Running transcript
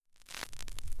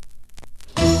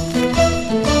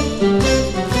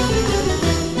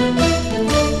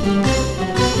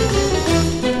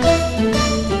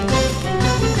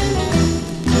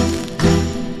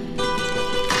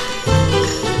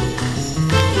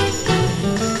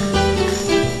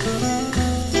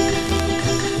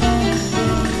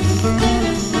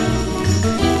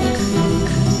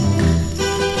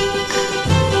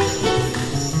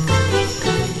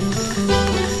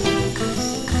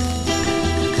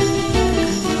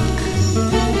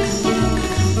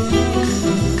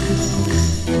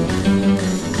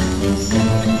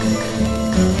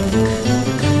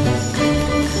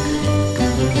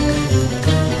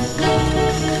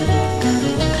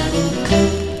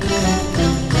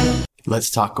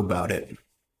Let's talk about it.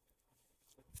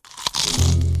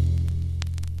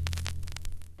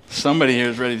 Somebody here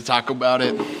is ready to talk about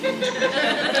it.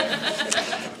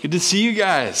 Good to see you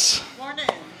guys. Morning.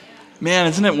 Man,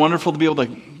 isn't it wonderful to be able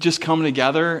to just come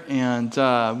together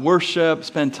and worship,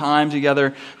 spend time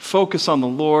together, focus on the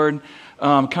Lord,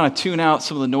 kind of tune out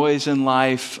some of the noise in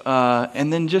life,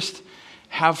 and then just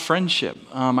have friendship.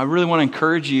 I really want to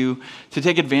encourage you to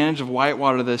take advantage of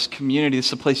Whitewater, this community. This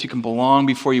is a place you can belong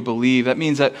before you believe. That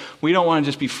means that we don't want to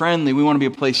just be friendly. We want to be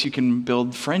a place you can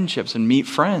build friendships and meet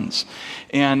friends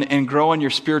and grow on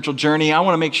your spiritual journey. I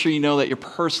want to make sure you know that you're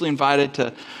personally invited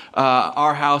to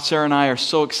our house. Sarah and I are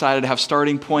so excited to have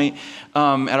Starting Point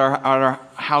at our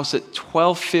house at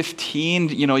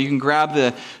 12:15. You know, you can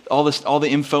grab all the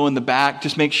info in the back.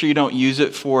 Just make sure you don't use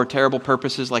it for terrible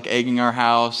purposes like egging our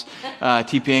house,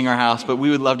 TPing our house. But we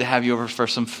would love to have you over for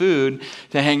some food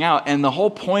to hang out. And the whole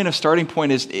point of Starting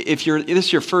Point is if this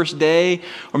is your first day,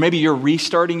 or maybe you're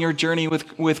restarting your journey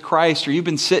with Christ, or you've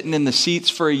been sitting in the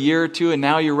seats for a year or two, and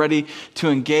now you're ready to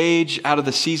engage out of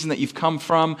the season that you've come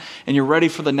from, and you're ready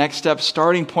for the next step.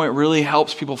 Starting Point really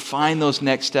helps people find those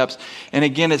next steps. And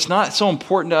again, it's not so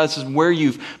important to us as where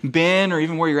you've been or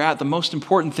even where you're at. The most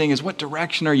important thing is what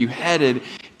direction are you headed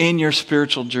in your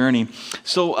spiritual journey.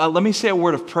 So let me say a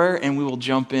word of prayer and we will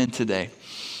jump in today.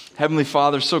 Heavenly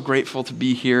Father, so grateful to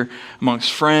be here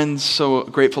amongst friends, so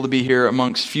grateful to be here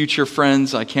amongst future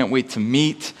friends I can't wait to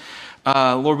meet.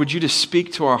 Lord, would you just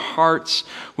speak to our hearts?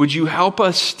 Would you help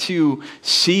us to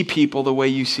see people the way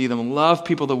you see them, love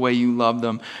people the way you love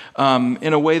them,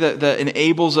 in a way that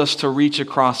enables us to reach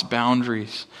across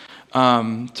boundaries,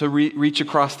 to reach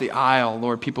across the aisle,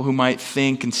 Lord, people who might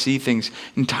think and see things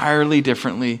entirely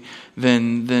differently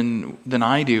than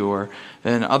I do or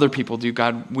than other people do.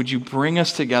 God, would you bring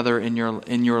us together in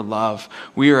your love?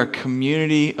 We are a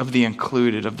community of the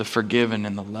included, of the forgiven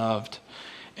and the loved.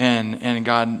 And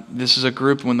God, this is a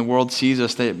group when the world sees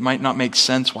us that it might not make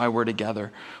sense why we're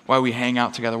together, why we hang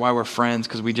out together, why we're friends,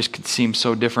 because we just could seem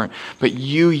so different. But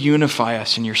you unify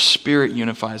us and your Spirit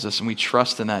unifies us, and we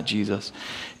trust in that, Jesus.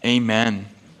 Amen.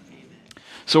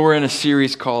 So we're in a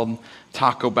series called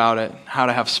Talk About It, how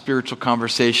to have spiritual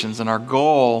conversations. And our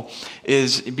goal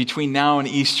is between now and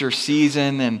Easter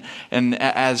season, and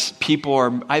as people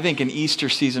are, I think in Easter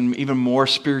season, even more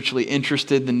spiritually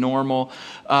interested than normal.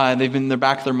 They've been in the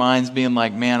back of their minds being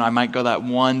like, man, I might go that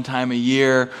one time a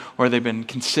year, or they've been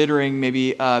considering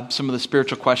maybe some of the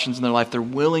spiritual questions in their life. They're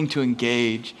willing to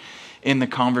engage in the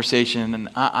conversation. And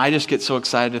I just get so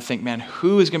excited to think, man,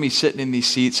 who is going to be sitting in these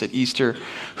seats at Easter?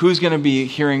 Who's going to be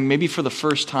hearing maybe for the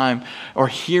first time, or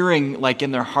hearing like in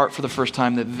their heart for the first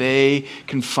time, that they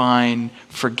can find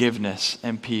forgiveness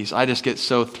and peace? I just get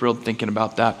so thrilled thinking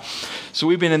about that. So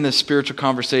we've been in this spiritual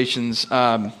conversations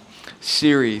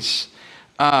series.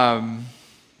 I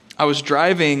was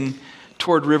driving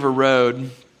toward River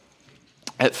Road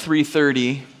at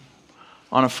 3:30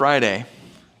 on a Friday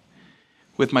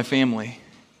with my family,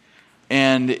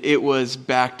 and it was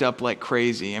backed up like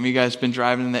crazy. I mean, you guys have been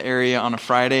driving in the area on a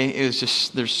Friday. It was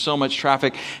just, there's so much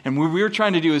traffic. And what we were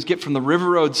trying to do is get from the River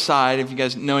Road side. If you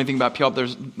guys know anything about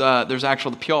Puyallup, there's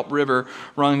actually the Puyallup River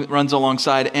runs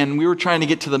alongside. And we were trying to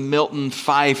get to the Milton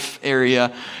Fife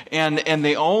area. And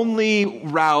the only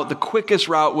route, the quickest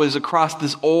route, was across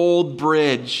this old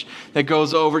bridge that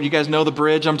goes over. You guys know the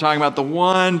bridge I'm talking about, the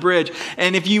one bridge.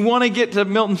 And if you want to get to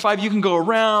Milton Fife, you can go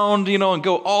around, and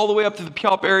go all the way up to the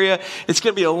Puyallup area. It's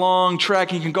going to be a long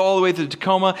trek. You can go all the way to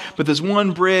Tacoma, but this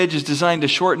one bridge is designed to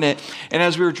shorten it. And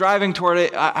as we were driving toward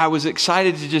it, I was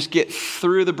excited to just get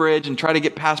through the bridge and try to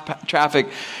get past traffic.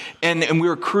 And we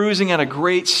were cruising at a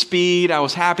great speed. I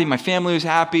was happy. My family was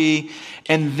happy.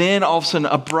 And then all of a sudden,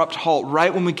 abrupt halt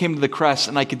right when we came to the crest,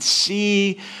 and I could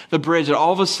see the bridge. And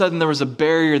all of a sudden, there was a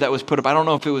barrier that was put up. I don't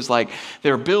know if it was like they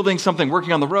were building something,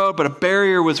 working on the road, but a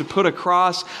barrier was put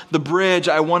across the bridge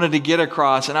I wanted to get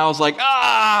across. And I was like,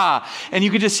 ah! And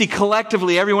you could just see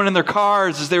collectively everyone in their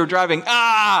cars as they were driving,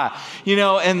 ah!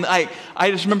 And I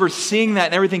just remember seeing that,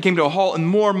 and everything came to a halt, and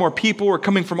more people were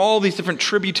coming from all these different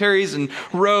tributaries and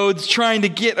roads trying to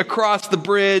get across the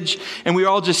bridge, and we were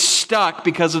all just stuck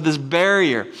because of this barrier.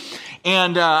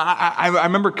 And I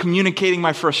remember communicating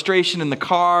my frustration in the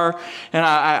car, and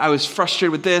I was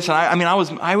frustrated with this. And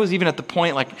I was even at the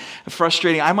point like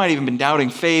frustrating. I might even been doubting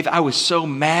faith. I was so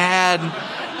mad,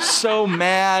 so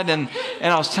mad, and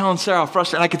I was telling Sarah how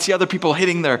frustrated. I could see other people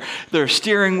hitting their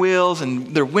steering wheels and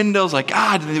their windows, like,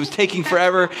 God, it was taking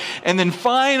forever. And then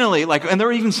finally, and there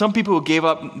were even some people who gave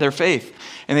up their faith,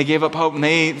 and they gave up hope, and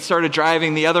they started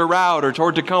driving the other route or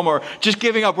toward Tacoma, or just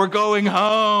giving up. We're going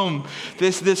home.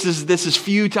 This is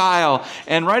futile.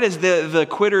 And right as the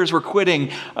quitters were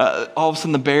quitting, all of a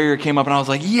sudden the barrier came up, and I was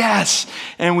like, yes.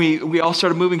 And we all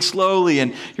started moving slowly,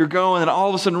 and you're going, and all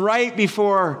of a sudden, right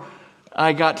before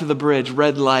I got to the bridge,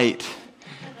 red light,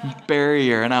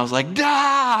 barrier, and I was like,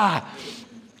 "Dah!"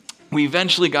 We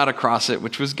eventually got across it,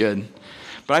 which was good.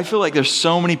 But I feel like there's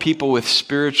so many people with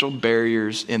spiritual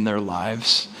barriers in their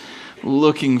lives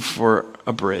looking for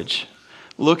a bridge,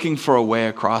 looking for a way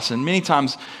across. And many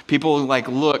times people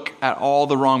look at all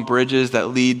the wrong bridges that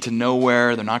lead to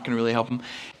nowhere. They're not going to really help them.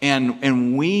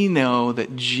 And we know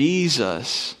that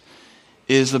Jesus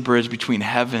is the bridge between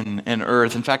heaven and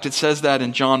earth. In fact, it says that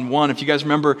in John 1. If you guys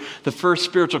remember the first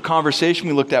spiritual conversation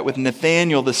we looked at with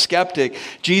Nathanael, the skeptic,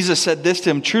 Jesus said this to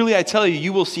him, "Truly I tell you,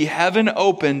 you will see heaven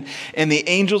open and the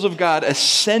angels of God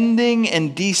ascending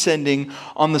and descending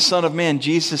on the Son of Man."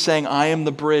 Jesus is saying, I am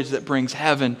the bridge that brings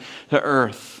heaven to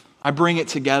earth. I bring it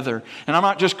together. And I'm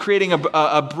not just creating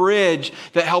a bridge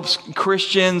that helps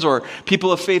Christians or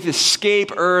people of faith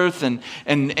escape earth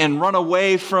and run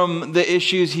away from the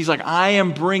issues. He's like, I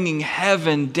am bringing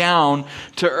heaven down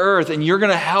to earth, and you're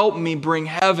going to help me bring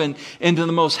heaven into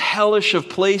the most hellish of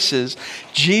places.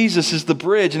 Jesus is the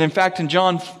bridge. And in fact, in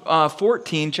John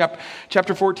 14,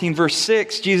 chapter 14, verse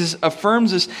 6, Jesus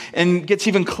affirms this and gets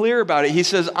even clearer about it. He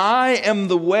says, I am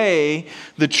the way,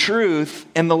 the truth,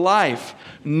 and the life.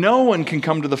 No one can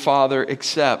come to the Father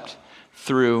except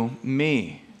through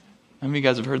me. How many of you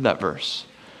guys have heard that verse?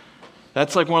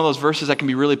 That's like one of those verses that can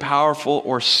be really powerful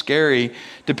or scary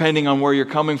depending on where you're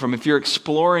coming from. If you're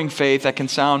exploring faith, that can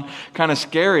sound kind of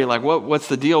scary. Like, what's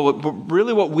the deal? But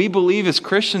really what we believe as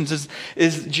Christians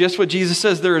is just what Jesus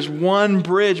says. There is one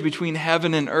bridge between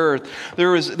heaven and earth.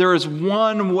 There is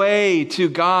one way to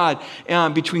God,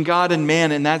 between God and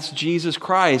man, and that's Jesus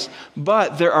Christ.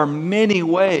 But there are many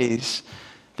ways.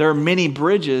 There are many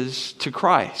bridges to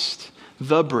Christ,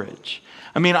 the bridge.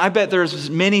 I mean, I bet there's as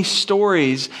many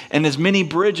stories and as many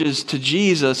bridges to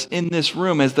Jesus in this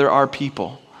room as there are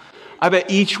people. I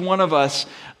bet each one of us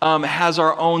has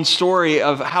our own story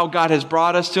of how God has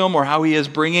brought us to Him, or how He is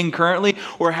bringing currently,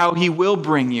 or how He will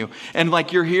bring you. And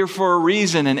you're here for a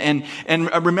reason. And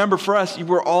remember, for us,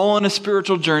 we're all on a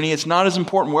spiritual journey. It's not as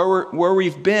important where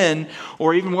we've been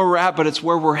or even where we're at, but it's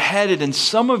where we're headed. And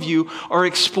some of you are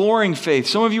exploring faith.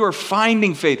 Some of you are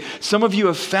finding faith. Some of you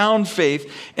have found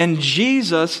faith. And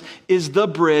Jesus is the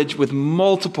bridge with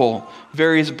multiple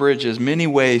various bridges, many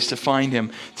ways to find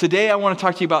Him. Today, I want to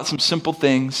talk to you about some simple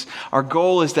things. Our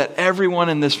goal is that everyone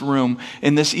in this room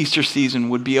in this Easter season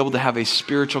would be able to have a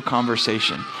spiritual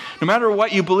conversation. No matter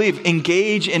what you believe,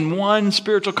 engage in one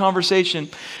spiritual conversation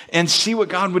and see what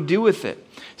God would do with it.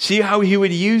 See how He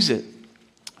would use it.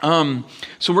 So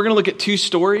we're going to look at two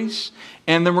stories,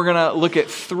 and then we're going to look at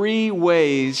three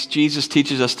ways Jesus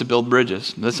teaches us to build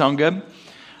bridges. Does that sound good?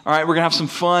 All right, we're going to have some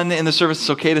fun in the service. It's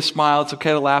okay to smile. It's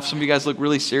okay to laugh. Some of you guys look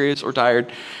really serious or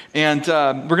tired. And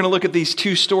we're going to look at these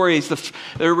two stories.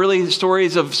 They're really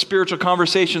stories of spiritual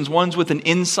conversations. One's with an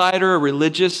insider, a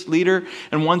religious leader,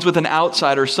 and one's with an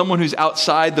outsider, someone who's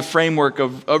outside the framework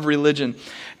of religion.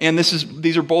 And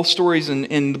these are both stories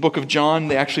in the book of John.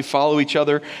 They actually follow each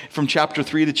other from chapter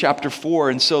 3 to chapter 4.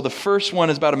 And so the first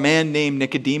one is about a man named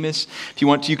Nicodemus. If you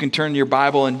want to, you can turn to your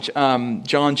Bible in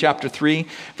John chapter 3,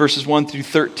 verses 1 through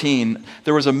 13.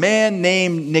 There was a man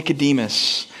named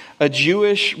Nicodemus, a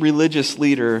Jewish religious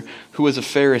leader who was a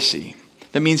Pharisee.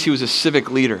 That means he was a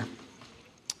civic leader.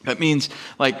 That means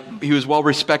he was well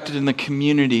respected in the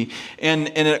community. And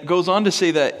it goes on to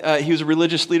say that he was a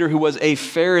religious leader who was a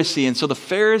Pharisee. And so the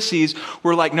Pharisees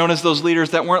were known as those leaders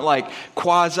that weren't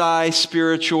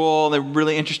quasi-spiritual. They were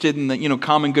really interested in the,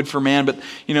 common good for man. But,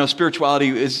 spirituality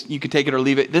is, you could take it or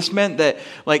leave it. This meant that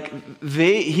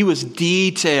he was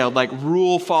detailed,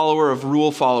 rule follower of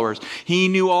rule followers. He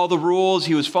knew all the rules.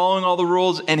 He was following all the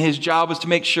rules. And his job was to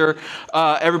make sure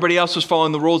everybody else was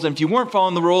following the rules. And if you weren't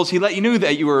following the rules, he let you know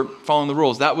that you were following the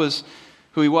rules. That was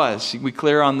who he was. We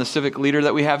clear on the civic leader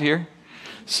that we have here?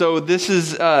 So this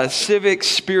is a civic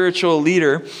spiritual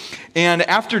leader. And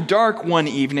after dark one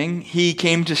evening, he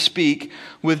came to speak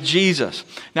with Jesus.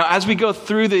 Now, as we go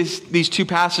through these two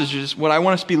passages, what I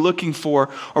want us to be looking for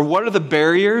are what are the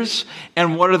barriers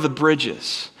and what are the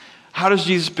bridges. How does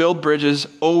Jesus build bridges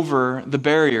over the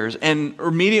barriers? And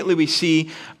immediately we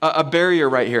see a barrier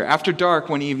right here. After dark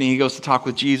one evening, he goes to talk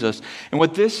with Jesus. And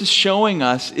what this is showing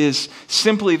us is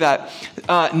simply that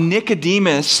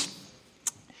Nicodemus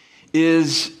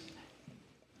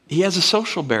he has a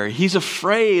social barrier. He's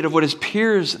afraid of what his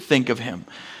peers think of him.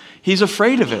 He's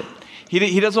afraid of it.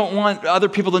 He doesn't want other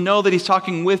people to know that he's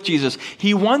talking with Jesus.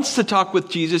 He wants to talk with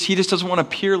Jesus. He just doesn't want to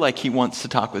appear like he wants to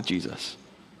talk with Jesus.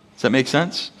 Does that make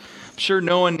sense? I'm sure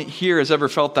no one here has ever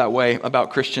felt that way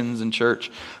about Christians in church.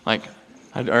 Like,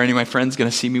 are any of my friends going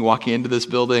to see me walking into this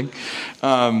building?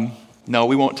 No,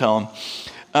 we won't tell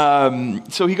them.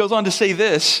 So he goes on to say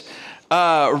this,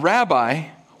 Rabbi,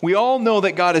 we all know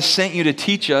that God has sent you to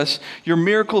teach us. Your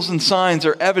miracles and signs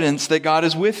are evidence that God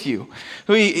is with you.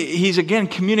 So he's again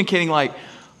communicating like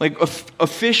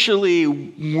officially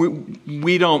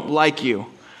we don't like you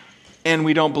and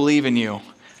we don't believe in you.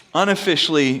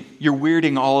 Unofficially, you're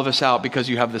weirding all of us out because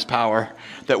you have this power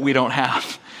that we don't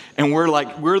have. And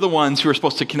we're the ones who are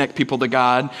supposed to connect people to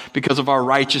God because of our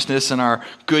righteousness and our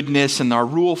goodness and our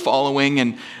rule following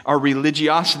and our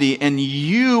religiosity. And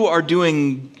you are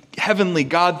doing heavenly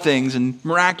God things and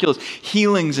miraculous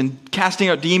healings and casting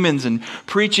out demons and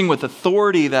preaching with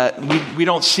authority that we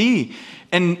don't see.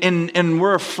 And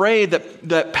we're afraid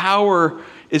that power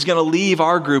is going to leave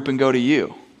our group and go to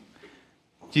you.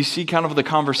 Do you see kind of the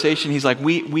conversation? He's like,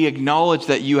 we acknowledge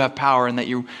that you have power and that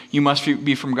you must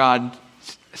be from God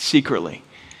secretly,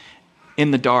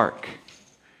 in the dark.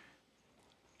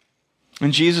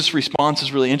 And Jesus' response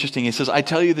is really interesting. He says, I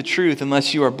tell you the truth,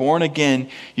 unless you are born again,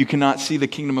 you cannot see the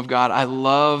kingdom of God. I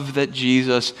love that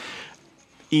Jesus,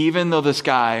 even though this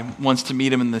guy wants to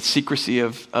meet him in the secrecy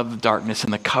of the darkness,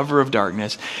 in the cover of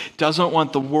darkness, doesn't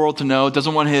want the world to know,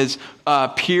 doesn't want his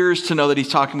peers to know that he's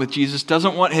talking with Jesus,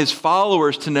 doesn't want his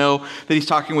followers to know that he's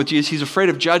talking with Jesus. He's afraid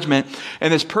of judgment.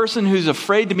 And this person who's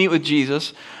afraid to meet with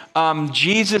Jesus,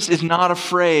 Jesus is not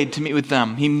afraid to meet with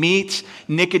them. He meets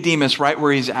Nicodemus right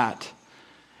where he's at.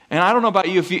 And I don't know about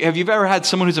you, have you ever had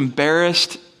someone who's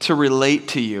embarrassed to relate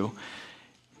to you?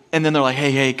 And then they're like,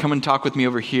 hey, come and talk with me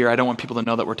over here. I don't want people to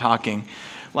know that we're talking.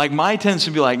 Like my tendency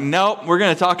to be like, nope, we're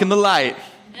going to talk in the light,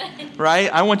 right?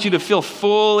 I want you to feel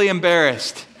fully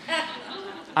embarrassed.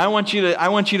 I want you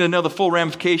to know the full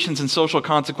ramifications and social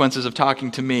consequences of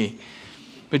talking to me.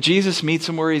 But Jesus meets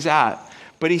him where he's at.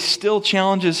 But he still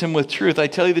challenges him with truth. I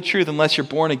tell you the truth, unless you're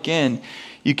born again,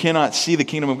 you cannot see the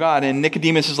kingdom of God. And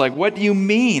Nicodemus is like, what do you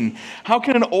mean? How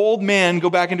can an old man go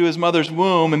back into his mother's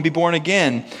womb and be born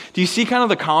again? Do you see kind of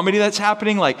the comedy that's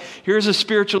happening? Like, here's a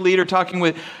spiritual leader talking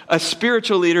with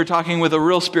a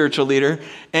real spiritual leader.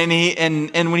 And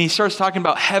when he starts talking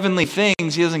about heavenly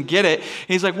things, he doesn't get it. And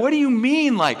he's like, what do you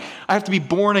mean? Like, I have to be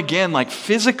born again, like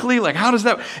physically? Like, how does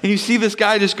that? And you see this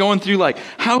guy just going through like,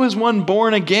 how is one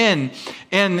born again?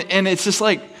 And it's just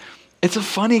like, it's a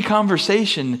funny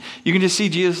conversation. You can just see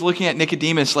Jesus looking at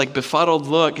Nicodemus like befuddled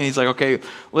look, and he's like, okay,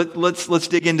 let's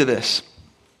dig into this.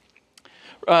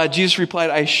 Jesus replied,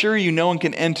 I assure you no one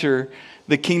can enter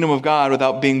the kingdom of God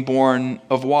without being born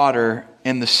of water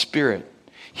and the Spirit.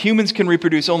 Humans can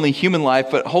reproduce only human life,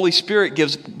 but Holy Spirit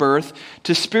gives birth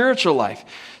to spiritual life.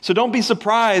 So don't be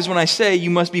surprised when I say you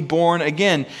must be born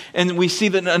again. And we see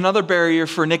that another barrier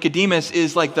for Nicodemus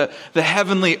is like the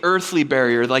heavenly, earthly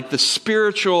barrier, like the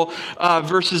spiritual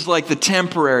versus like the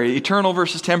temporary, eternal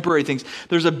versus temporary things.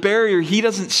 There's a barrier. He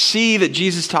doesn't see that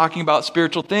Jesus is talking about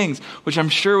spiritual things, which I'm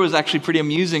sure was actually pretty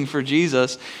amusing for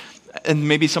Jesus and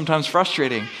maybe sometimes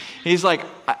frustrating. He's like,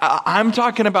 I'm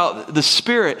talking about the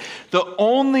Spirit. The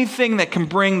only thing that can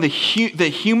bring the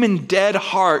human dead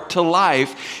heart to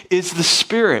life is the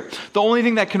Spirit. The only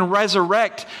thing that can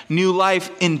resurrect new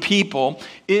life in people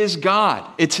is God.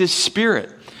 It's His Spirit.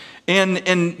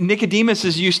 And Nicodemus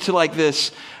is used to like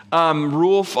this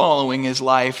rule following his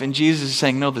life. And Jesus is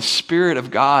saying, no, the Spirit of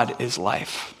God is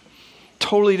life.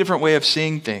 Totally different way of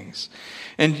seeing things.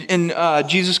 And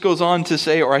Jesus goes on to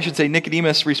say, or I should say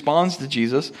Nicodemus responds to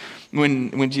Jesus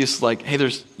when Jesus is like,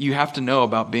 hey, you have to know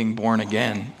about being born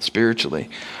again spiritually.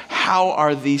 How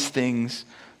are these things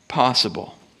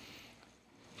possible?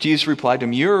 Jesus replied to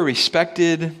him, you're a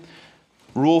respected,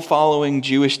 rule-following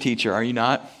Jewish teacher, are you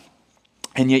not?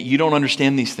 And yet you don't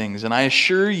understand these things. And I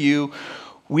assure you,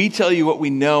 we tell you what we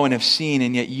know and have seen,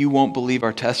 and yet you won't believe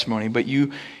our testimony. But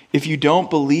if you don't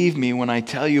believe me when I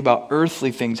tell you about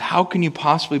earthly things, how can you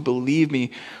possibly believe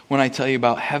me when I tell you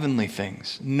about heavenly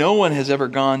things? No one has ever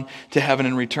gone to heaven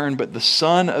and returned, but the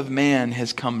Son of Man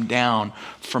has come down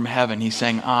from heaven. He's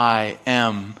saying, I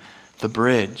am the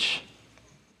bridge.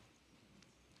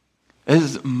 This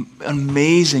is an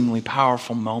amazingly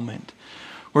powerful moment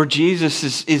where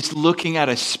Jesus is looking at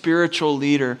a spiritual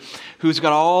leader who's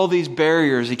got all these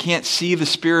barriers. He can't see the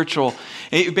spiritual.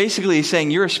 Basically, he's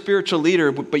saying, you're a spiritual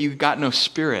leader, but you've got no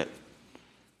spirit.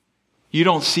 You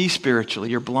don't see spiritually.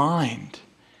 You're blind.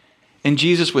 And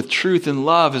Jesus, with truth and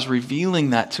love, is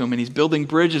revealing that to him. And he's building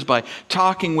bridges by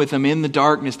talking with him in the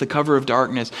darkness, the cover of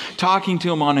darkness, talking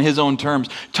to him on his own terms,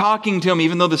 talking to him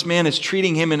even though this man is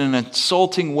treating him in an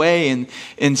insulting way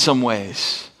in some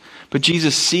ways. But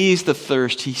Jesus sees the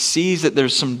thirst. He sees that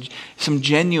there's some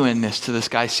genuineness to this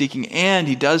guy seeking. And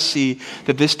he does see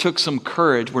that this took some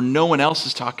courage where no one else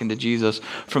is talking to Jesus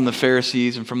from the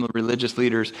Pharisees and from the religious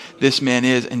leaders. This man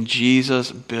is. And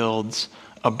Jesus builds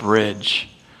a bridge.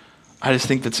 I just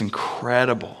think that's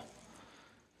incredible.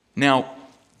 Now,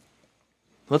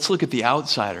 let's look at the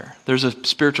outsider. There's a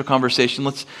spiritual conversation.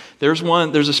 There's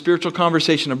a spiritual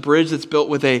conversation, a bridge that's built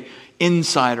with a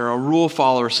insider, a rule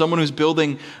follower, someone who's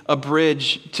building a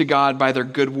bridge to God by their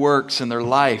good works and their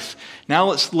life. Now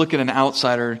let's look at an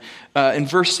outsider. In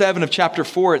verse 7 of chapter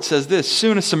 4, it says this: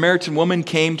 soon a Samaritan woman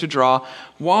came to draw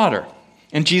water.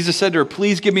 And Jesus said to her,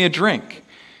 please give me a drink.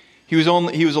 He was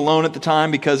alone at the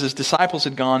time because his disciples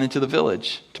had gone into the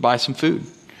village to buy some food.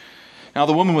 Now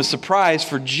the woman was surprised,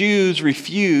 for Jews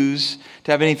refuse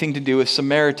to have anything to do with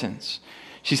Samaritans.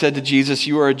 She said to Jesus,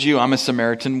 you are a Jew, I'm a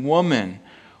Samaritan woman.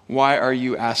 Why are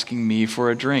you asking me for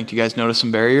a drink? Do you guys notice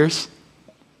some barriers?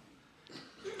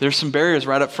 There's some barriers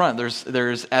right up front.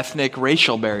 There's ethnic,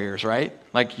 racial barriers, right?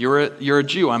 Like, you're a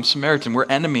Jew, I'm Samaritan, we're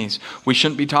enemies. We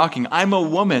shouldn't be talking. I'm a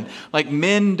woman. Like,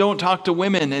 men don't talk to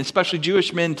women, and especially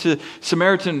Jewish men to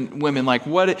Samaritan women. Like,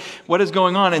 what is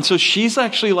going on? And so she's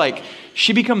actually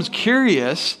she becomes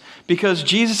curious because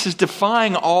Jesus is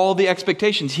defying all the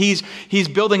expectations. He's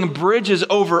building bridges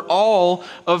over all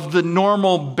of the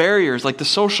normal barriers, like the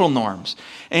social norms.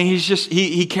 And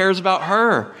he cares about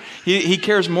her. He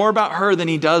cares more about her than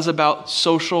he does about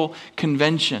social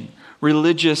convention,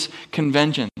 religious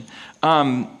convention.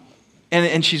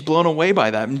 And she's blown away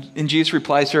by that. And Jesus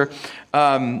replies to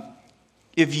her,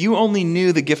 if you only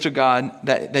knew the gift of God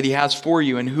that he has for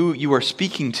you and who you are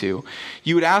speaking to,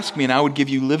 you would ask me and I would give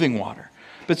you living water.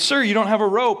 But sir, you don't have a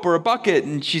rope or a bucket.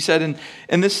 And she said,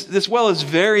 and this well is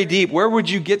very deep. Where would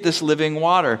you get this living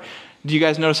water? Do you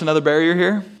guys notice another barrier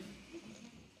here?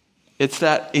 That's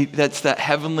that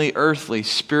heavenly, earthly,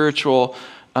 spiritual,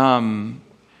 kind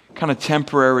of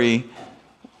temporary,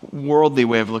 worldly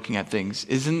way of looking at things.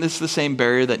 Isn't this the same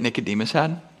barrier that Nicodemus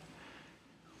had?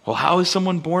 Well, how is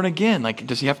someone born again? Like,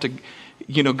 does he have to,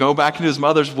 go back into his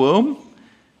mother's womb?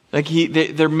 Like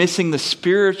they're missing the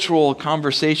spiritual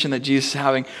conversation that Jesus is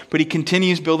having, but he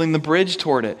continues building the bridge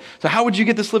toward it. So how would you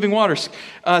get this living water?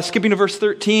 Skipping to verse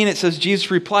 13, it says,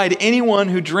 Jesus replied, anyone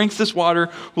who drinks this water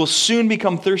will soon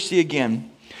become thirsty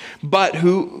again. But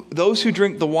those who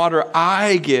drink the water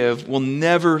I give will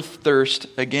never thirst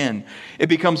again. It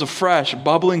becomes a fresh,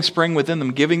 bubbling spring within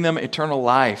them, giving them eternal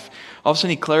life. All of a sudden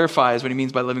he clarifies what he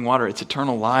means by living water. It's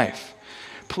eternal life.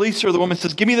 Please, sir, the woman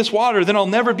says, give me this water, then I'll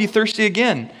never be thirsty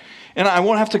again. And I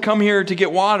won't have to come here to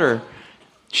get water.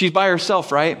 She's by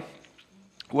herself, right?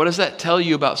 What does that tell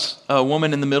you about a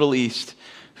woman in the Middle East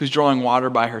who's drawing water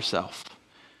by herself?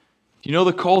 You know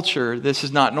the culture, this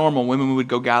is not normal. Women would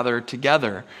go gather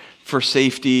together for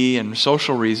safety and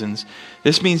social reasons.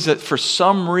 This means that for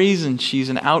some reason she's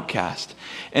an outcast.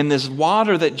 And this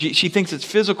water that she thinks it's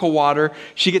physical water,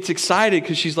 she gets excited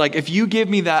because she's like, if you give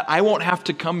me that, I won't have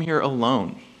to come here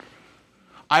alone.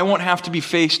 I won't have to be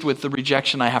faced with the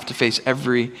rejection I have to face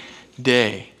every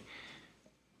day.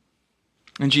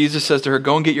 And Jesus says to her,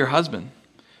 go and get your husband.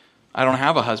 I don't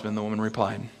have a husband, the woman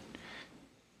replied.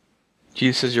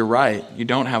 Jesus says, you're right. You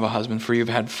don't have a husband, for you've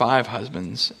had 5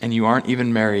 husbands, and you aren't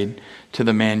even married to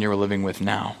the man you're living with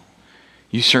now.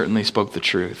 You certainly spoke the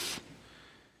truth.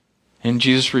 And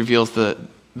Jesus reveals the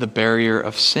barrier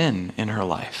of sin in her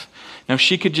life. Now,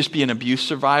 she could just be an abuse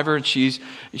survivor, and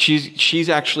she's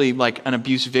actually like an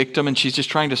abuse victim, and she's just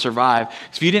trying to survive.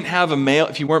 So if you didn't have a male,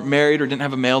 if you weren't married or didn't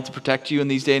have a male to protect you in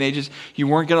these day and ages, you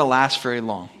weren't going to last very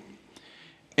long.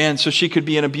 And so she could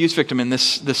be an abuse victim, and the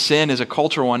sin is a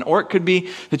cultural one. Or it could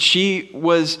be that she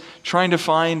was trying to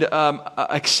find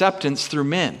acceptance through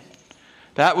men.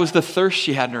 That was the thirst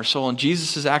she had in her soul. And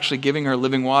Jesus is actually giving her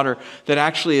living water that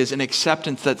actually is an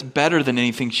acceptance that's better than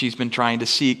anything she's been trying to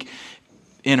seek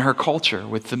in her culture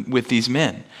with these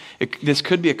men. This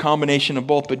could be a combination of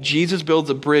both, but Jesus builds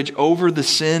a bridge over the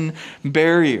sin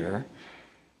barrier,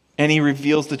 and he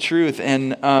reveals the truth.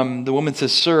 And the woman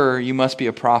says, sir, you must be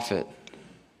a prophet.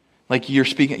 Like, you're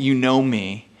speaking, you know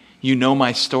me, you know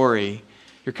my story,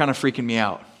 you're kind of freaking me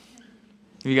out.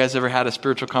 Have you guys ever had a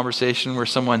spiritual conversation where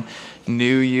someone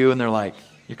knew you and they're like,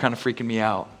 You're kind of freaking me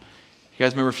out. You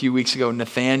guys remember a few weeks ago,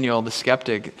 Nathanael, the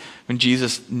skeptic, when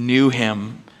Jesus knew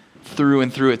him through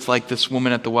and through, it's like this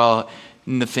woman at the well.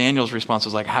 Nathanael's response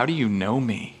was like, how do you know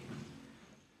me?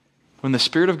 When the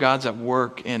Spirit of God's at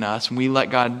work in us, and we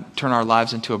let God turn our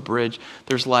lives into a bridge,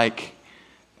 there's like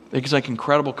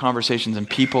incredible conversations, and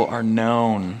people are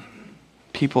known.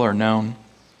 People are known.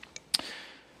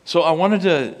 So I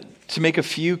wanted to make a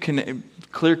few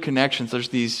clear connections. There's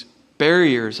these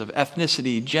barriers of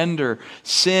ethnicity, gender,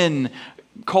 sin,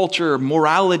 culture,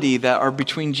 morality that are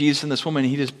between Jesus and this woman.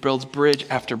 He just builds bridge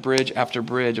after bridge after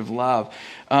bridge of love.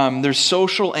 There's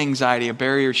social anxiety, a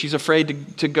barrier. She's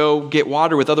afraid to go get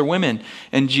water with other women.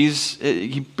 And Jesus,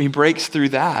 he breaks through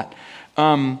that.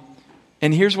 And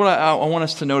here's what I want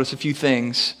us to notice, a few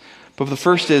things. But the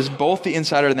first is both the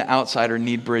insider and the outsider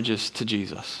need bridges to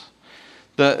Jesus.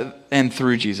 And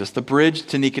through Jesus. The bridge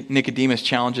to Nicodemus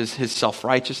challenges his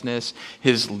self-righteousness,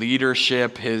 his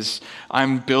leadership,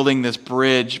 I'm building this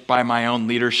bridge by my own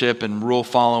leadership and rule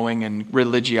following and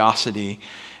religiosity.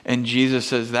 And Jesus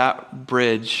says that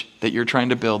bridge that you're trying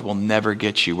to build will never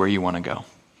get you where you want to go.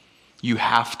 You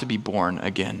have to be born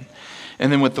again.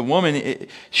 And then with the woman,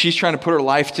 she's trying to put her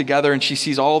life together, and she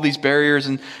sees all these barriers,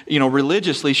 and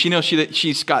religiously, she knows that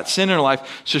she's got sin in her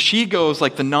life, so she goes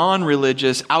like the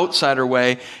non-religious outsider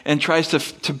way and tries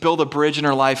to build a bridge in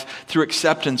her life through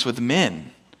acceptance with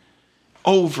men,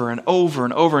 over and over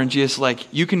and over. And Jesus,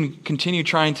 like, you can continue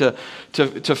trying to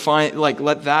find, like,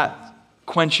 let that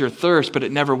quench your thirst, but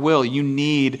it never will. You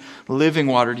need living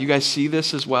water. Do you guys see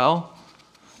this as well?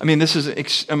 I mean, this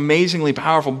is amazingly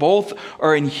powerful. Both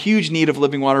are in huge need of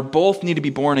living water. Both need to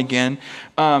be born again.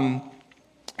 And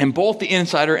both the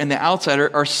insider and the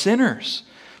outsider are sinners.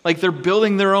 Like, they're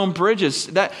building their own bridges.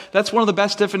 That's one of the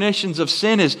best definitions of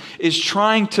sin is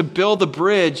trying to build a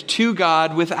bridge to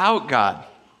God without God.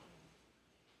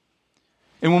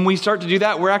 And when we start to do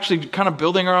that, we're actually kind of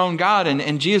building our own God.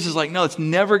 And Jesus is like, no, it's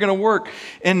never going to work.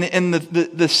 And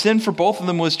the sin for both of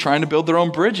them was trying to build their own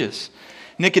bridges.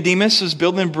 Nicodemus is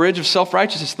building a bridge of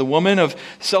self-righteousness, the woman of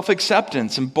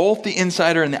self-acceptance, and both the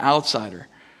insider and the outsider,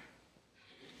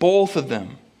 both of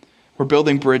them were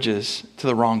building bridges to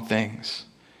the wrong things.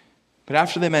 But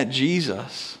after they met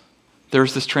Jesus,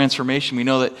 there's this transformation. We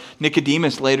know that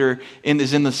Nicodemus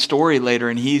is in the story later,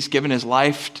 and he's given his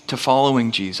life to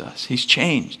following Jesus. He's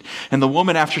changed. And the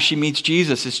woman, after she meets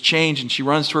Jesus, is changed, and she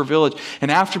runs to her village. And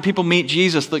after people meet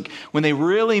Jesus, like, when they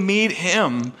really meet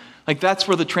him, like, that's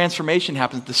where the transformation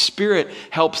happens. The Spirit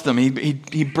helps them.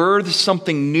 He births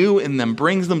something new in them,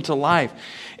 brings them to life.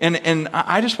 And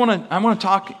I want to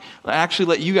talk, actually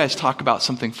let you guys talk about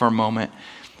something for a moment.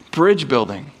 Bridge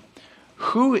building.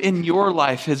 Who in your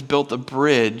life has built a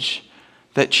bridge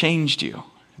that changed you?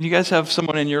 Do you guys have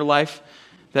someone in your life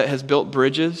that has built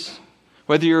bridges?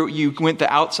 Whether you went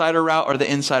the outsider route or the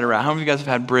insider route, how many of you guys have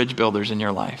had bridge builders in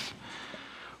your life?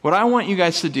 What I want you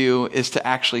guys to do is to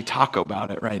actually talk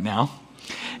about it right now.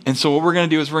 And so what we're going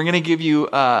to do is we're going to give you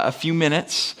a few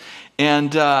minutes,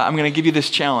 and I'm going to give you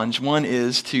this challenge. One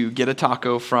is to get a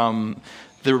taco from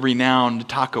the renowned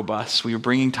taco bus. We were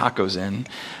bringing tacos in.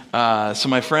 So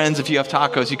my friends, if you have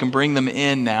tacos, you can bring them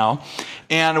in now.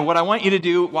 And what I want you to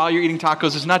do while you're eating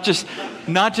tacos is not just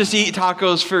eat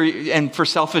tacos for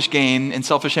selfish gain and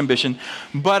selfish ambition,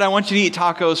 but I want you to eat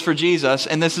tacos for Jesus.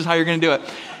 And this is how you're going to do it.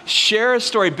 Share a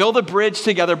story, build a bridge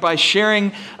together by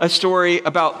sharing a story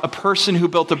about a person who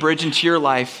built a bridge into your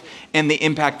life and the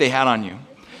impact they had on you.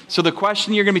 So the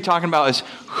question you're going to be talking about is,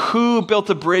 who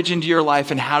built a bridge into your life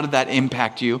and how did that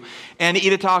impact you? And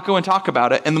eat a taco and talk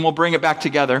about it, and then we'll bring it back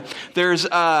together. There's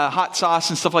hot sauce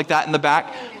and stuff like that in the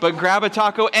back, but grab a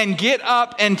taco and get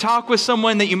up and talk with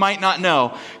someone that you might not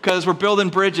know, because we're building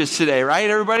bridges today, right,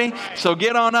 everybody? So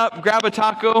get on up, grab a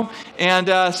taco,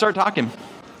 and start talking.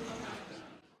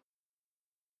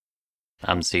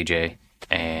 I'm CJ,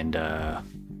 and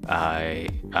I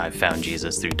found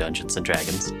Jesus through Dungeons and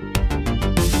Dragons.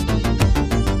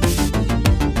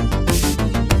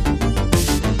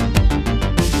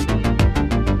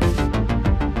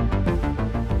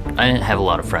 I didn't have a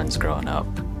lot of friends growing up.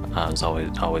 I was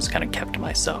always kind of kept to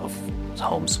myself. I was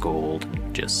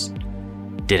homeschooled, just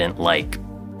didn't like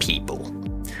people.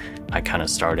 I kind of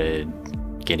started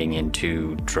getting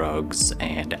into drugs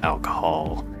and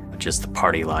alcohol, just the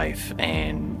party life,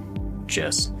 and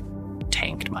just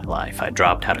tanked my life. I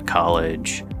dropped out of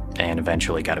college and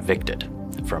eventually got evicted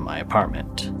from my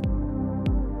apartment.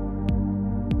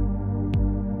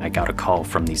 I got a call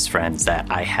from these friends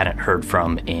that I hadn't heard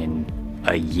from in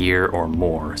a year or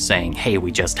more saying, hey,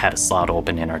 we just had a slot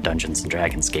open in our Dungeons &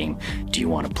 Dragons game. Do you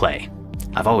want to play?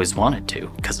 I've always wanted to,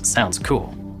 because it sounds cool.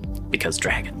 Because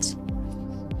dragons.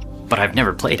 but I've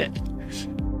never played it.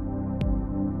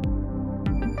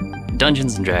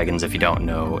 Dungeons & Dragons, if you don't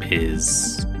know,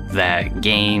 is that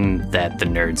game that the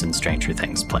nerds in Stranger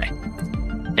Things play.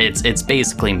 It's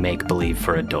basically make-believe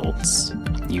for adults.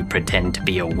 You pretend to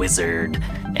be a wizard,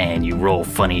 and you roll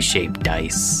funny-shaped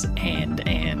dice, and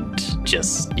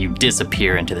just you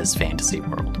disappear into this fantasy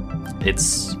world.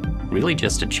 It's really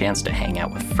just a chance to hang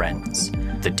out with friends.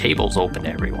 The table's open to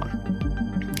everyone.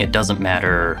 It doesn't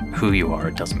matter who you are,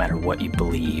 it doesn't matter what you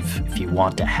believe. If you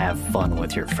want to have fun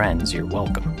with your friends, you're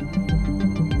welcome.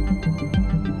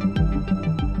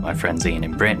 My friends Ian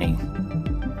and Brittany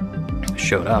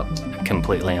showed up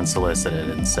completely unsolicited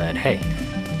and said, hey,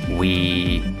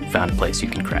 we found a place you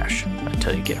can crash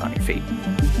until you get on your feet.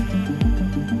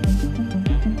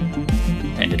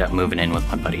 Ended up moving in with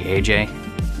my buddy AJ,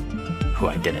 who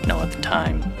I didn't know at the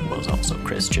time was also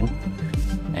Christian,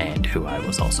 and who I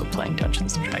was also playing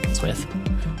Dungeons & Dragons with.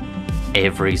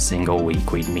 Every single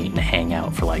week we'd meet and hang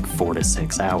out for like 4 to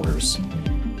 6 hours.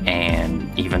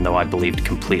 And even though I believed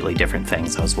completely different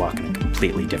things, I was walking a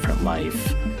completely different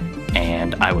life.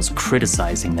 And I was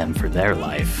criticizing them for their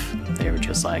life. They were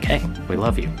just like, hey, we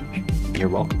love you. You're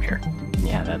welcome here.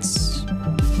 Yeah,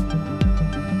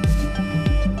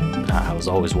 I was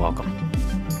always welcome.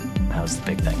 That was the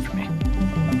big thing for me.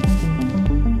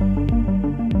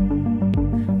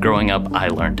 Growing up, I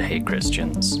learned to hate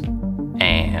Christians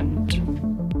and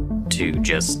to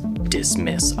just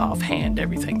dismiss offhand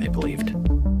everything they believed.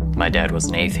 My dad was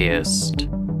an atheist,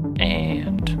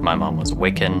 and my mom was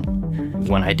Wiccan.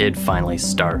 When I did finally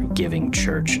start giving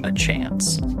church a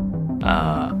chance,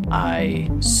 I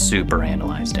super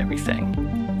analyzed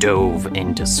everything, dove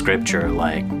into scripture,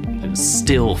 like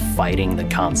still fighting the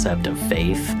concept of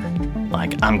faith.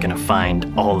 Like, I'm gonna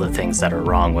find all the things that are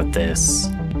wrong with this,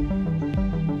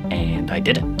 and I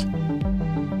didn't.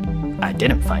 I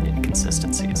didn't find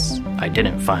inconsistencies. I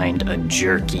didn't find a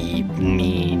jerky,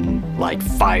 mean, like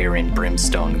fire and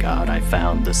brimstone God. I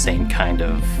found the same kind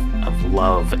of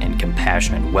love and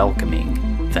compassion and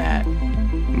welcoming that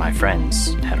my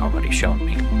friends had already shown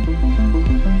me.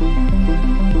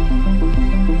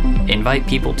 Invite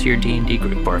people to your D&D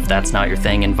group, or if that's not your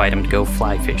thing, invite them to go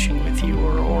fly fishing with you,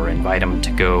 or invite them to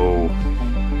go,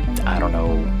 I don't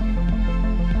know,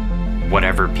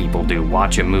 whatever people do,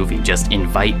 watch a movie. Just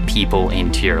invite people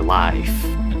into your life.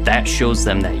 That shows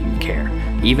them that you care,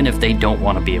 even if they don't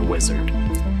want to be a wizard,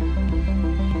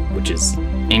 which is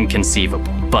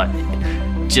inconceivable. But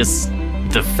just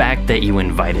the fact that you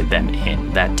invited them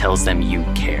in, that tells them you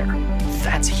care.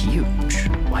 That's huge.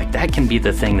 Like, that can be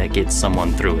the thing that gets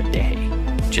someone through a day,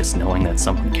 just knowing that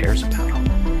someone cares about them.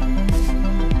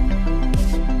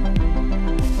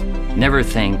 Never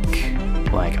think,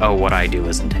 like, oh, what I do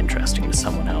isn't interesting to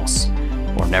someone else.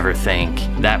 Or never think,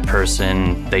 that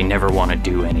person, they never want to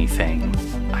do anything.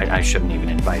 I shouldn't even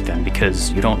invite them,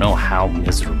 because you don't know how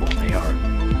miserable they are.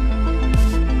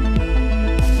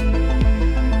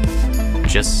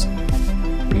 Just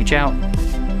reach out.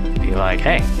 Be like,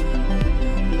 hey,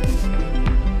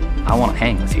 I want to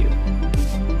hang with you.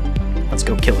 Let's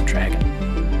go kill a dragon.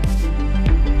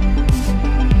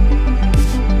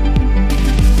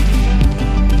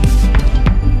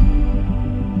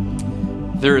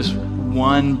 There is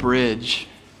one bridge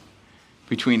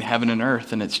between heaven and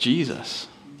earth, and it's Jesus.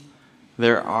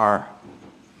 There are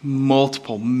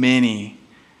many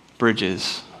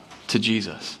bridges to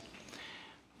Jesus.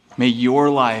 May your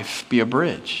life be a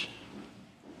bridge.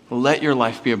 Let your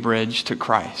life be a bridge to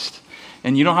Christ.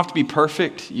 And you don't have to be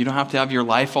perfect. You don't have to have your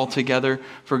life all together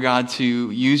for God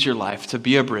to use your life to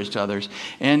be a bridge to others.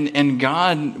 And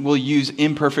God will use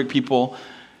imperfect people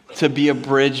to be a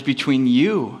bridge between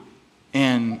you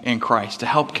and Christ, to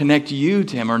help connect you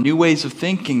to Him, or new ways of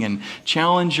thinking, and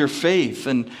challenge your faith.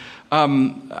 And I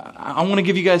want to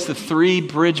give you guys the 3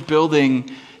 bridge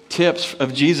building tips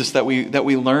of Jesus that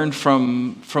we learned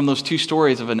from those 2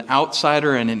 stories of an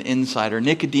outsider and an insider,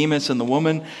 Nicodemus and the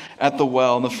woman at the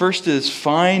well. And the first is,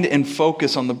 find and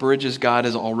focus on the bridges God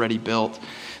has already built.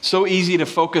 So easy to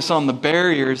focus on the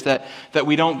barriers that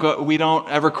we don't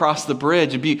ever cross the bridge.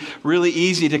 It'd be really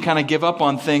easy to kind of give up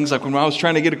on things, like when I was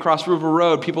trying to get across River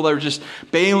Road, people that were just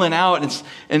bailing out,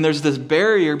 and there's this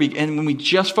barrier, and when we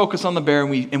just focus on the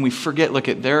barrier and we forget, look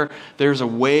at there's a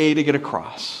way to get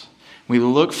across. We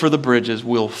look for the bridges,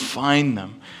 we'll find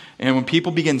them. And when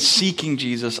people begin seeking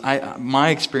Jesus, my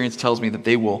experience tells me that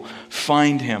they will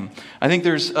find Him. I think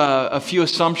there's a few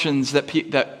assumptions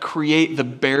that create the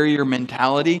barrier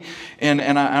mentality, and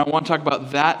I want to talk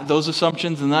about those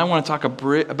assumptions, and then I want to talk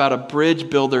about a bridge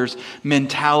builder's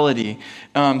mentality,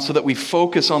 so that we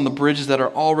focus on the bridges that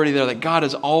are already there, that God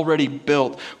has already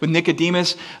built. With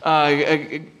Nicodemus,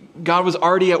 God was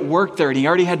already at work there, and he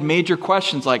already had major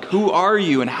questions like, who are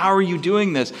you and how are you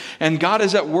doing this? And God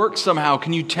is at work somehow.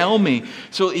 Can you tell me?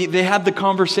 So they had the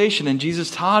conversation, and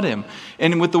Jesus taught him.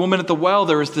 And with the woman at the well,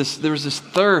 there was this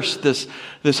thirst, this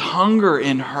hunger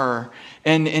in her.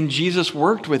 And Jesus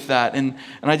worked with that. And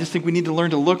I just think we need to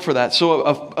learn to look for that. So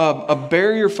a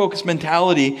barrier-focused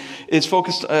mentality is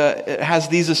focused, has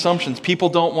these assumptions. People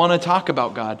don't want to talk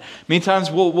about God. Many times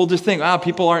we'll just think,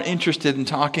 people aren't interested in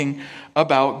talking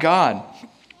about God.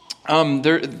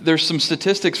 There's some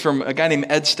statistics from a guy named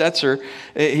Ed Stetzer.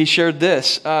 He shared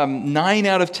this. 9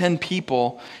 out of 10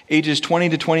 people ages 20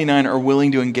 to 29 are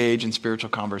willing to engage in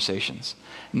spiritual conversations.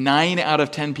 9 out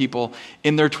of 10 people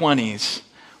in their 20s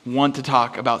want to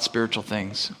talk about spiritual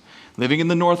things. Living in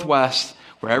the Northwest,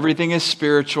 where everything is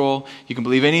spiritual, you can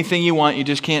believe anything you want, you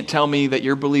just can't tell me that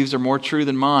your beliefs are more true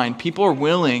than mine. People are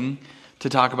willing to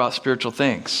talk about spiritual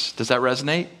things. Does that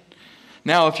resonate?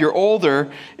 Now, if you're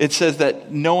older, it says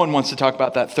that no one wants to talk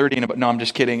about that 30 and about. No, I'm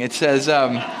just kidding. It says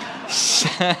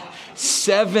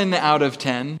 7 out of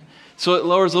 10. So it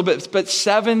lowers a little bit, but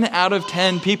 7 out of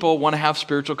 10 people want to have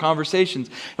spiritual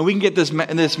conversations. And we can get this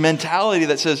mentality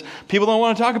that says people don't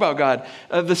want to talk about God.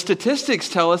 The statistics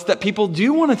tell us that people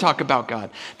do want to talk about God.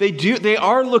 They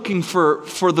are looking for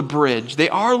the bridge. They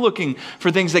are looking for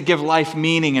things that give life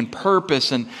meaning and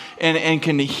purpose and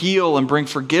can heal and bring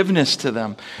forgiveness to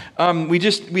them. We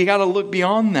got to look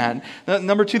beyond that.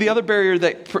 Number 2, the other barrier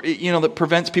that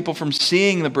prevents people from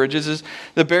seeing the bridges is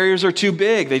the barriers are too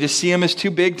big. They just see them as too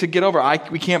big to get over.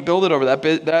 We can't build it over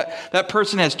that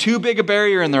person has too big a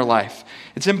barrier in their life.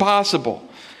 It's impossible.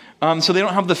 So they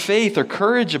don't have the faith or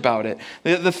courage about it.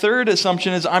 The third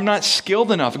assumption is I'm not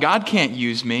skilled enough. God can't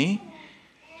use me.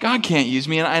 God can't use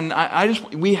me. And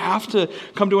we have to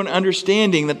come to an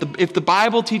understanding that if the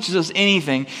Bible teaches us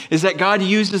anything, is that God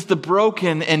uses the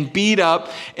broken and beat up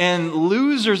and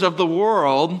losers of the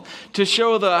world to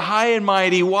show the high and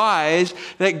mighty wise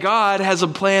that God has a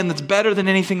plan that's better than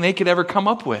anything they could ever come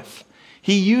up with.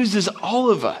 He uses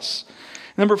all of us.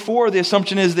 Number 4, the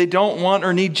assumption is they don't want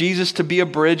or need Jesus to be a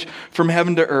bridge from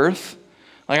heaven to earth.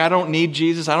 Like, I don't need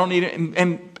Jesus. I don't need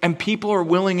it. And people are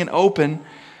willing and open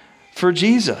for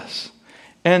Jesus.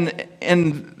 And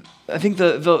I think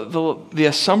the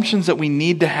assumptions that we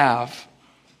need to have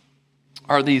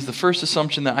are these. The first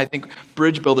assumption that I think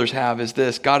bridge builders have is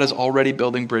this: God is already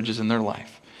building bridges in their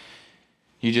life.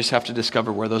 You just have to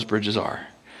discover where those bridges are.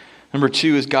 Number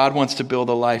 2 is God wants to build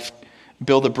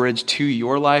a bridge to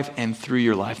your life and through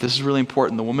your life. This is really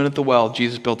important. The woman at the well,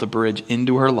 Jesus built a bridge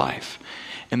into her life.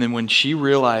 And then when she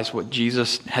realized what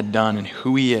Jesus had done and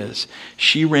who he is,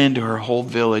 she ran to her whole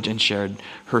village and shared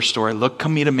her story. Look,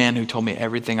 come meet a man who told me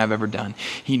everything I've ever done.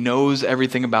 He knows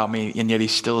everything about me, and yet he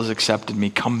still has accepted me.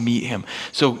 Come meet him.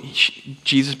 So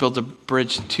Jesus builds a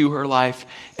bridge to her life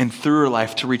and through her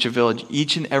life to reach a village.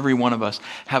 Each and every one of us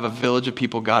have a village of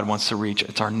people God wants to reach.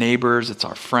 It's our neighbors, it's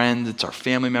our friends, it's our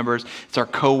family members, it's our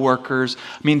co-workers.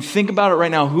 I mean, think about it right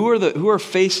now. Who are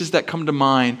faces that come to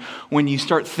mind when you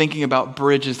start thinking about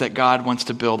bridges that God wants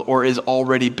to build or is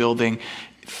already building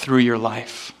through your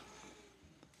life?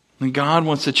 And God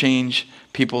wants to change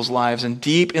people's lives. And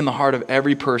deep in the heart of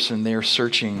every person, they are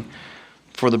searching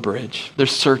for the bridge. They're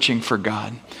searching for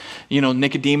God.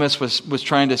 Nicodemus was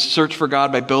trying to search for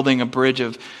God by building a bridge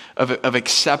of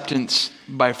acceptance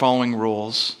by following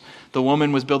rules. The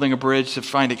woman was building a bridge to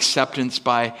find acceptance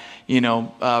by,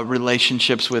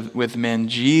 relationships with men.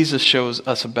 Jesus shows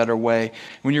us a better way.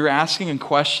 When you're asking a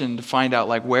question to find out,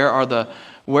 like, where are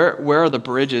the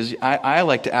bridges, I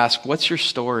like to ask, what's your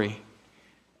story?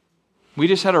 We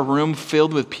just had a room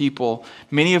filled with people,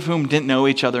 many of whom didn't know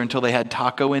each other until they had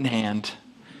taco in hand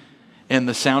and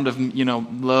the sound of,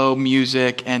 low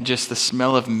music and just the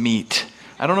smell of meat.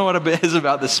 I don't know what it is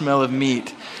about the smell of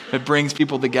meat that brings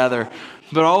people together.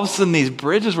 But all of a sudden these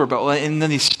bridges were built, and then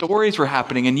these stories were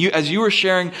happening. And as you were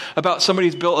sharing about somebody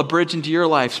who's built a bridge into your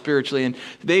life spiritually, and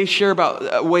they share about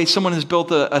a way someone has built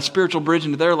a spiritual bridge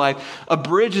into their life, a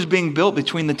bridge is being built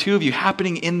between the two of you,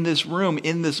 happening in this room,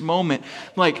 in this moment.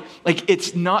 Like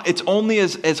it's only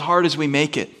as hard as we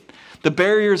make it. The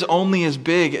barrier is only as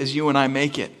big as you and I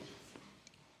make it.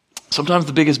 Sometimes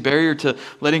the biggest barrier to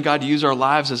letting God use our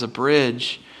lives as a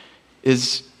bridge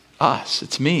is us.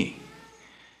 It's me.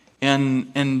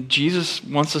 And Jesus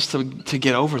wants us to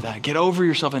get over that. Get over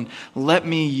yourself and let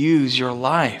me use your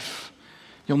life.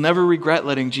 You'll never regret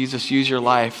letting Jesus use your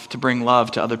life to bring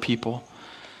love to other people.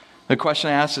 The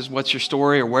question I ask is, what's your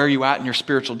story, or where are you at in your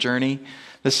spiritual journey?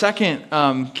 The second,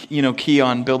 key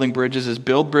on building bridges is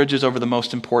build bridges over the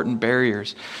most important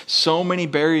barriers. So many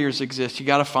barriers exist. You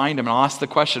got to find them. And I'll ask the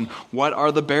question, what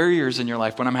are the barriers in your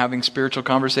life when I'm having spiritual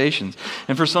conversations?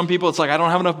 And for some people, it's like, I don't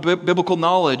have enough biblical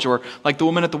knowledge, or like the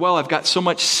woman at the well, I've got so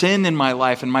much sin in my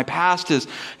life, and my past is,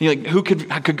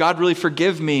 could God really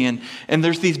forgive me? And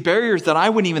there's these barriers that I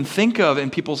wouldn't even think of in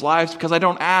people's lives because I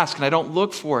don't ask and I don't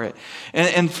look for it.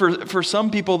 And for some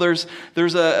people, there's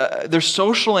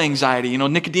social anxiety.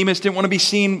 Nicodemus didn't want to be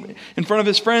seen in front of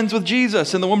his friends with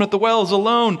Jesus, and the woman at the well is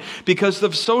alone because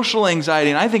of social anxiety.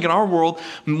 And I think in our world,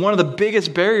 one of the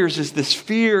biggest barriers is this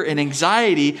fear and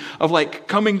anxiety of like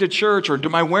coming to church, or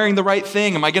am I wearing the right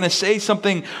thing? Am I going to say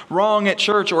something wrong at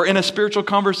church or in a spiritual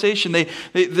conversation? They're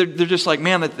just like,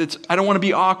 man, I don't want to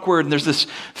be awkward. And there's this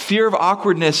fear of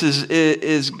awkwardness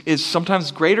is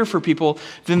sometimes greater for people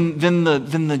than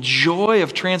the joy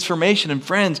of transformation. And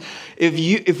friends,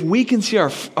 if we can see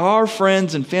our friends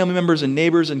and family members and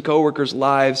neighbors and coworkers'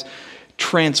 lives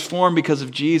transformed because of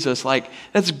Jesus, like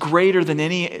that's greater than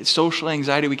any social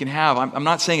anxiety we can have. I'm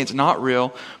not saying it's not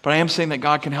real, but I am saying that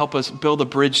God can help us build a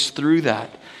bridge through that.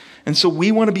 And so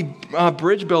we want to be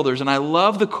bridge builders. And I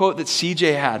love the quote that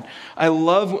CJ had. I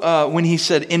love when he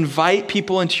said, invite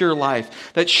people into your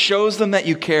life. That shows them that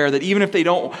you care, that even if they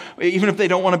don't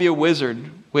want to be a wizard,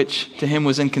 which to him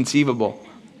was inconceivable.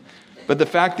 But the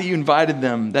fact that you invited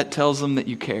them, that tells them that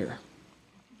you care.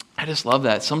 I just love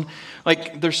that.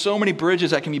 There's so many bridges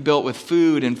that can be built with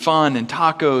food and fun and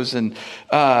tacos and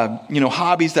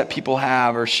hobbies that people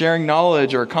have, or sharing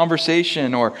knowledge or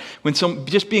conversation, or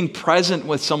just being present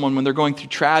with someone when they're going through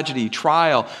tragedy,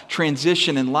 trial,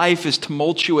 transition, and life is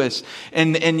tumultuous,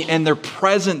 and they're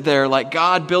present there. Like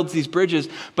God builds these bridges,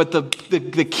 but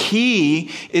the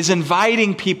key is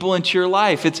inviting people into your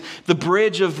life. It's the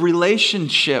bridge of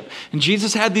relationship. And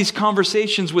Jesus had these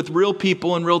conversations with real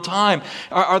people in real time.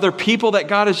 Are there people that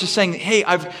God is just saying, hey,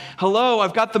 I've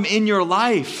got them in your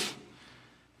life.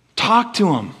 Talk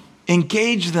to them,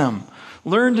 engage them,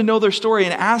 learn to know their story,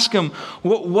 and ask them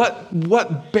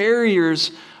what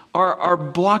barriers are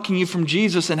blocking you from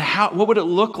Jesus, and what would it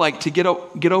look like to get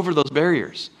over those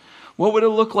barriers? What would it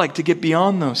look like to get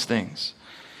beyond those things?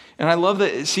 And I love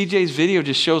that CJ's video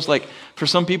just shows, like, for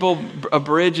some people, a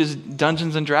bridge is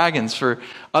Dungeons and Dragons. For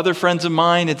other friends of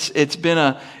mine, it's been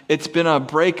a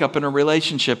breakup in a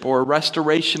relationship, or a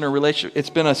restoration or relationship.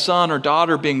 It's been a son or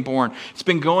daughter being born. It's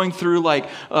been going through like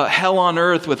hell on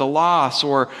earth with a loss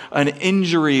or an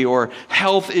injury or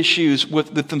health issues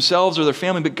with themselves or their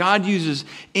family. But God uses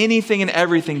anything and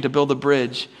everything to build a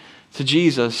bridge to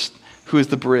Jesus, who is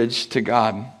the bridge to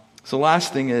God. So the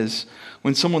last thing is,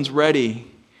 when someone's ready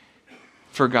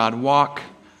for God, walk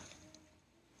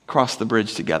across the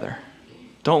bridge together.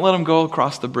 Don't let them go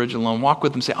across the bridge alone. Walk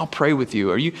with them. Say, I'll pray with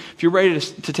you. If you're ready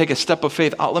to take a step of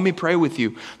faith, let me pray with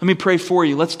you. Let me pray for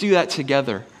you. Let's do that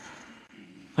together.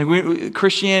 Like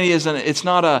Christianity it's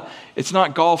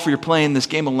not golf where you're playing this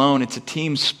game alone. It's a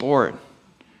team sport.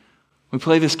 We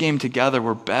play this game together.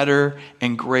 We're better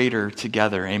and greater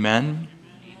together. Amen?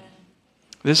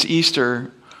 This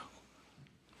Easter,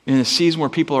 in a season where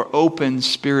people are open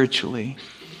spiritually,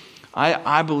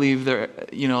 I believe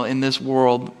that, in this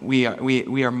world, we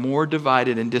are more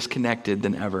divided and disconnected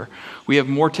than ever. We have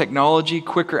more technology,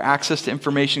 quicker access to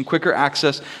information, quicker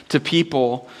access to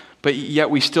people, but yet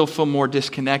we still feel more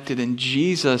disconnected. And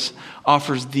Jesus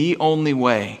offers the only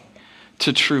way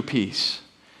to true peace.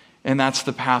 And that's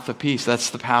the path of peace.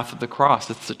 That's the path of the cross.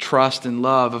 It's the trust and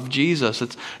love of Jesus.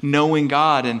 It's knowing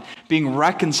God and being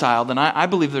reconciled. And I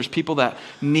believe there's people that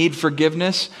need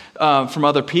forgiveness from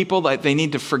other people. That they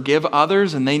need to forgive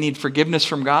others, and they need forgiveness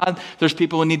from God. There's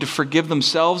people who need to forgive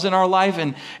themselves in our life.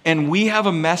 And we have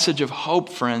a message of hope,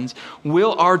 friends.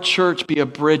 Will our church be a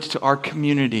bridge to our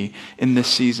community in this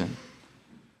season?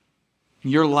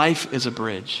 Your life is a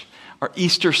bridge. Our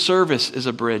Easter service is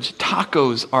a bridge.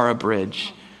 Tacos are a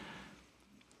bridge,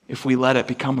 if we let it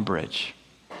become a bridge.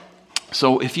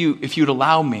 So if you'd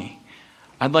allow me,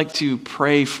 I'd like to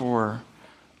pray for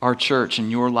our church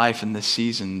and your life in this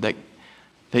season, that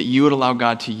you would allow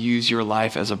God to use your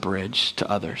life as a bridge to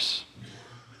others.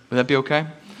 Would that be okay?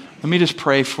 Let me just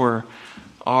pray for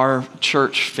our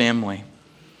church family.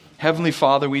 Heavenly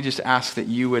Father, we just ask that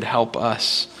you would help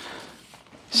us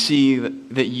see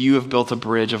that you have built a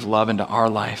bridge of love into our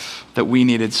life that we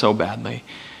needed so badly.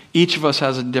 Each of us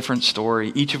has a different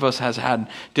story. Each of us has had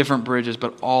different bridges,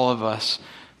 but all of us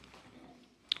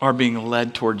are being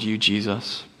led towards you,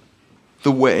 Jesus.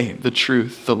 The way, the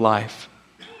truth, the life.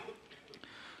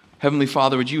 Heavenly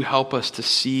Father, would you help us to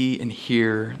see and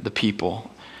hear the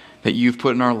people that you've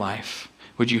put in our life?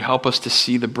 Would you help us to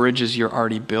see the bridges you're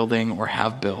already building or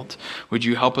have built? Would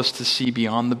you help us to see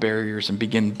beyond the barriers and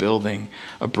begin building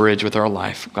a bridge with our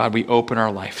life? God, we open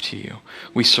our life to you.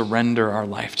 We surrender our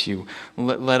life to you.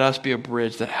 Let us be a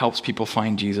bridge that helps people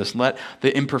find Jesus. Let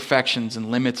the imperfections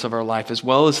and limits of our life, as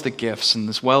well as the gifts and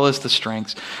as well as the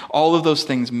strengths, all of those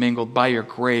things mingled by your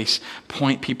grace,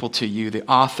 point people to you, the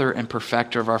author and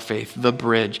perfecter of our faith, the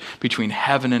bridge between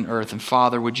heaven and earth. And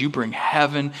Father, would you bring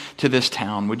heaven to this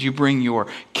town? Would you bring your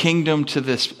kingdom to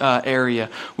this area?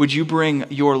 Would you bring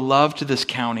your love to this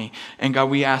county? And God,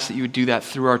 we ask that you would do that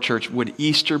through our church. Would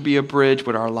Easter be a bridge?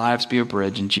 Would our lives be a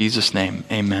bridge? In Jesus' name,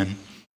 amen.